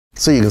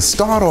So you can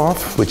start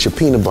off with your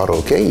peanut butter,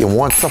 okay? You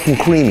want something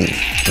creamy.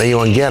 Then you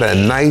want to get a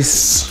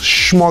nice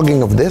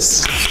schmugging of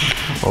this,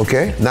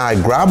 okay? Now I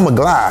grab my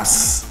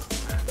glass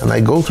and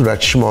I go through that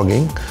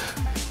schmugging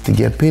to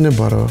get peanut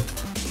butter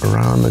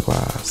around the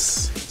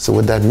glass. So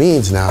what that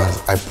means now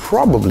is I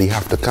probably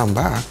have to come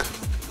back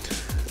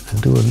and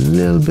do a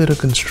little bit of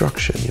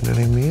construction, you know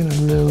what I mean? A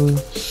little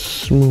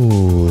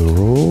smooth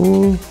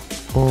roll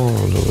all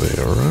the way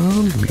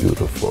around,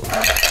 beautiful.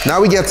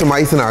 Now we get some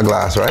ice in our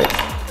glass, right?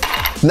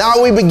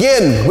 Now we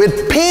begin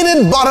with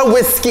peanut butter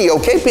whiskey,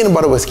 okay? Peanut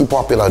butter whiskey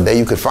popular out there,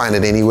 you could find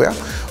it anywhere.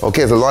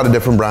 Okay, there's a lot of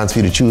different brands for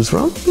you to choose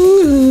from.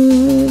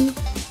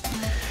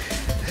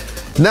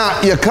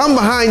 Now you come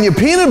behind your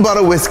peanut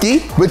butter whiskey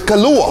with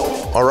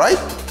Kahlua, all right?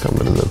 Come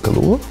with a little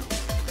Kahlua.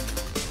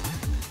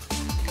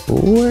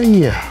 Oh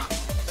yeah,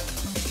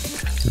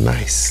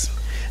 nice.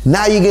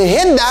 Now you can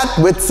hit that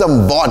with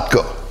some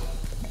vodka.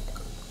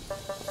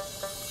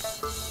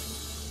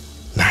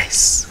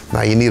 Nice.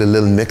 Now you need a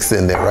little mix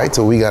in there, right?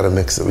 So we got to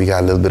mix it. We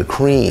got a little bit of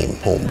cream,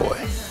 homeboy.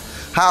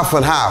 Half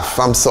and half,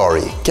 I'm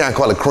sorry. Can't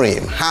call it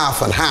cream.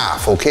 Half and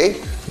half, okay?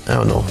 I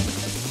don't know.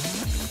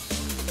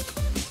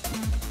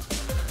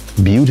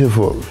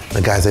 Beautiful. Now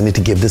guys, I need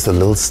to give this a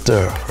little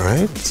stir,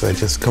 right? So I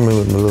just come in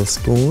with my little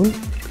spoon.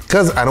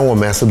 Because I don't want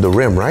to mess up the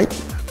rim, right?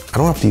 I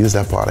don't have to use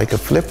that part. I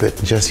could flip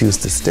it, just use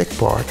the stick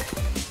part.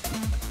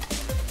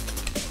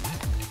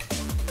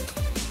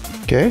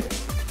 Okay?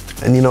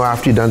 And you know,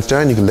 after you're done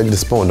stirring, you can lick the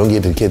spoon. Don't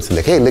get the kids to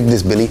lick, hey, lick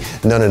this, Billy.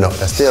 No, no, no,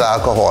 that's still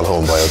alcohol,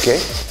 homeboy, okay?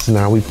 So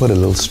now we put a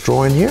little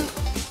straw in here.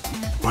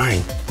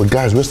 Fine, but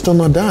guys, we're still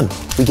not done.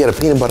 We get a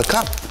peanut butter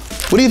cup.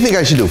 What do you think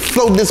I should do?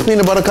 Float this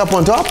peanut butter cup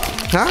on top?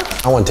 Huh?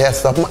 I want to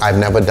test something. I've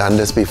never done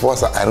this before,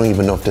 so I don't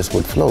even know if this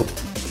would float.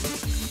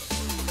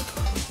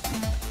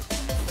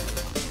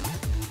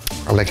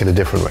 I like it a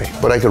different way.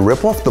 But I could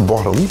rip off the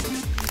bottom.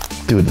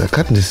 Dude, now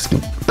cutting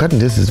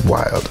this is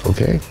wild,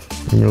 okay?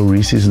 You know,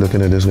 Reese is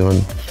looking at this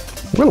going,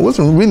 well, it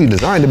wasn't really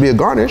designed to be a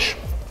garnish,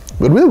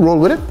 but we'll roll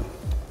with it.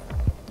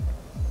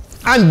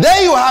 And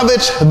there you have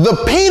it,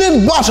 the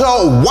peanut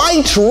butter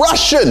White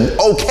Russian,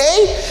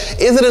 okay?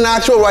 Is it an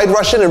actual White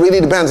Russian? It really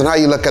depends on how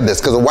you look at this,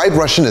 because the White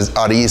Russian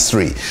are these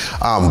three.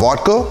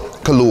 Vodka,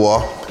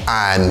 Kahlua,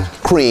 and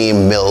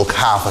cream, milk,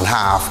 half and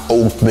half,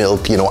 oat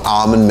milk, you know,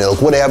 almond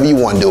milk, whatever you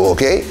want to do,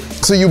 okay?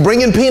 So you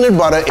bring in peanut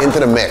butter into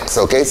the mix,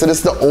 okay? So this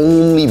is the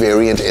only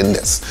variant in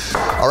this,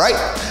 all right?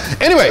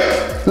 Anyway,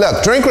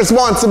 look, drink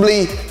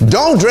responsibly,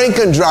 don't drink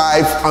and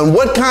drive. On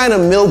what kind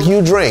of milk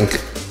you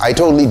drink, I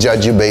totally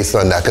judge you based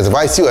on that. Because if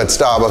I see you at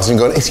Starbucks and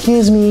you're going,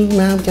 excuse me,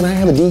 ma'am, can I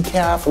have a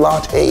decaf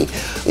latte,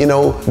 you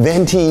know,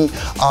 venti,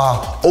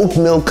 oat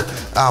milk,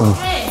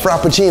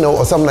 frappuccino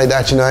or something like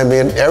that, you know what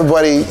I mean?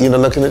 Everybody, you know,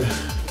 looking at,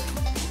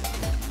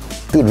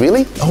 dude,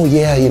 really? Oh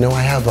yeah, you know,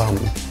 I have,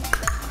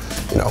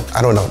 you know,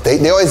 I don't know.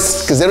 They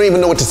always, because they don't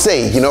even know what to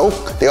say, you know?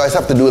 They always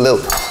have to do a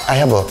little, I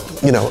have a,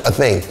 you know, a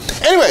thing.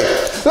 Anyway,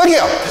 look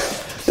here.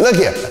 Look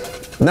here.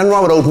 Nothing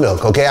wrong with oat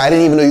milk, okay? I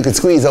didn't even know you could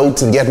squeeze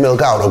oats and get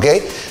milk out,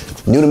 okay?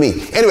 New to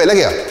me. Anyway, look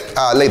here.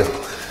 Later.